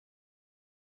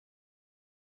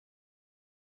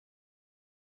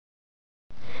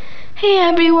Hey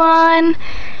everyone.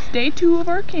 It's day 2 of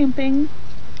our camping.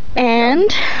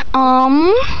 And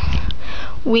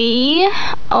we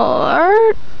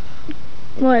are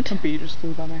what? A bee just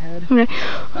flew by my head. Okay.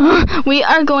 We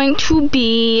are going to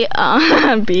be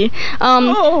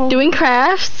doing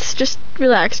crafts. Just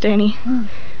relax, Danny.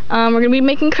 We're gonna be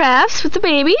making crafts with the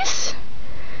babies.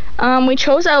 We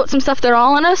chose out some stuff. They're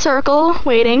all in a circle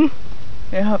waiting.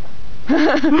 Yep.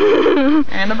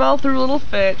 Annabelle threw a little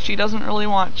fit. She doesn't really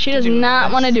want. She does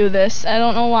not want to do this. I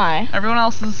don't know why. Everyone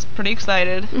else is pretty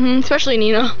excited. Especially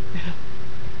Nina.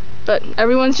 But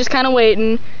everyone's just kind of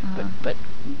waiting. But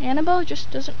Annabelle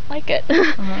just doesn't like it.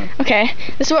 Okay,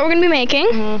 this is what we're gonna be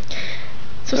making.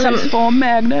 So some foam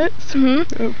magnets.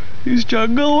 These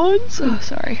jungle ones. Oh,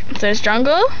 sorry. So there's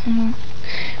jungle.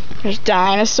 There's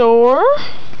dinosaur.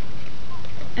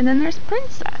 And then there's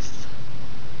princess.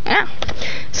 Yeah.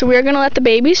 So we're gonna let the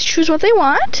babies choose what they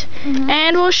want,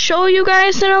 and we'll show you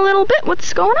guys in a little bit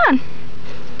what's going on.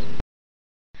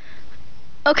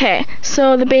 Okay,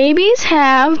 so the babies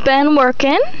have been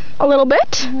working a little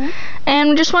bit, and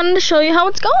we just wanted to show you how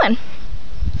it's going.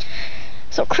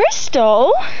 So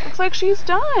Crystal, looks like she's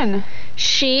done.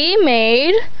 She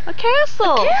made a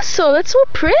castle. A castle. That's so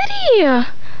pretty. Good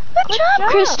job,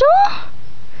 Crystal.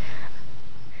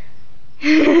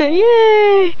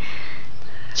 Yay.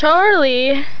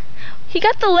 Charlie, he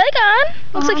got the leg on.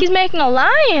 Looks like he's making a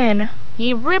lion.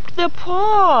 He ripped the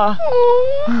paw.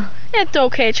 Oh, it's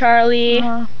okay, Charlie.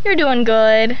 You're doing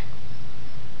good.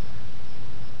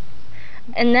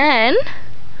 And then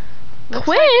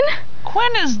Quinn.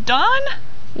 Quinn is done?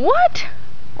 What?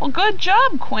 Well, good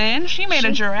job, Quinn. She made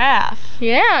a giraffe.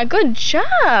 Yeah, good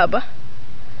job.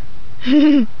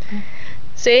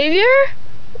 Xavier?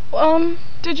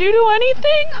 Did you do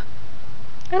anything?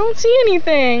 I don't see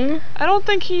anything. I don't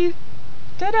think he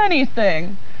did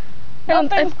anything.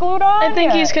 Nothing's glued on I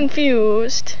think yet. he's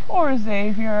confused. Or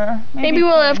Xavier. Maybe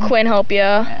we'll have Quinn help you.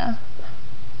 Yeah.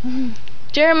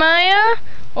 Jeremiah?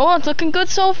 Oh, it's looking good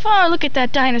so far. Look at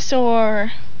that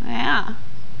dinosaur. Yeah.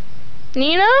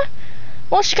 Nina?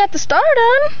 Well, she got the star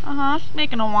done. She's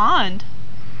making a wand.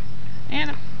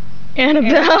 Annabelle?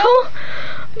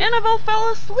 Annabelle fell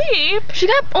asleep. She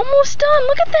got almost done.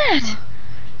 Look at that.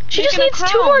 She just needs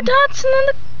 2 more dots and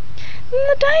then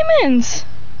the diamonds.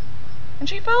 And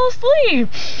she fell asleep.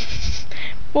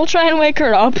 We'll try and wake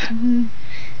her up.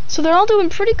 So they're all doing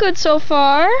pretty good so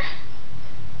far.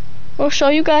 We'll show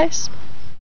you guys.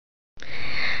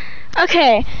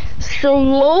 Okay, so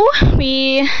all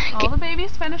the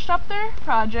babies finished up their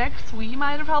projects. We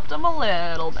might have helped them a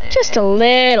little bit. Just a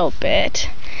little bit.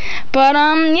 But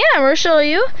yeah, we'll show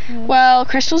you. Well,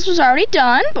 Crystal's was already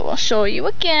done, but we'll show you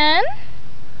again.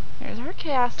 There's her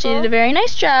castle. She did a very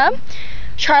nice job.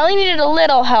 Charlie needed a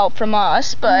little help from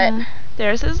us, but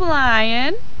there's his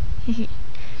lion.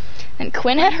 And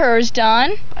Quinn had hers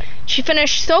done. She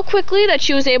finished so quickly that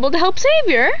she was able to help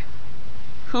Xavier,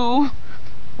 who,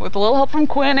 with a little help from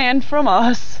Quinn and from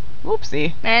us,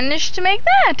 whoopsie, managed to make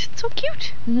that. It's so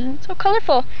cute. So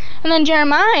colorful. And then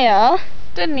Jeremiah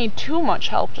didn't need too much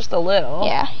help, just a little.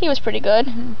 Yeah, he was pretty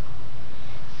good.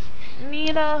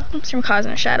 Nina. Oops, we're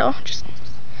causing a shadow. Just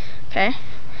okay.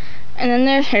 And then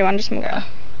there's, here, you want to just move on.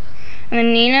 And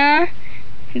then Nina,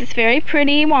 this very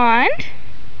pretty wand.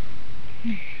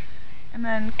 And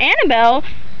then Annabelle,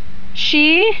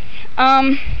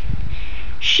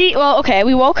 well, okay,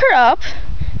 we woke her up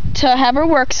to have her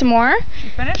work some more. She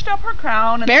finished up her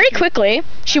crown. And very quickly.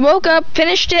 She woke up,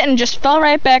 finished it, and just fell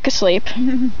right back asleep.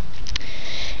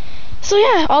 So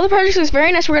yeah, all the projects look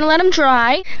very nice. We're going to let them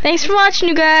dry. Thanks for watching,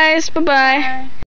 you guys. Bye-bye. Bye.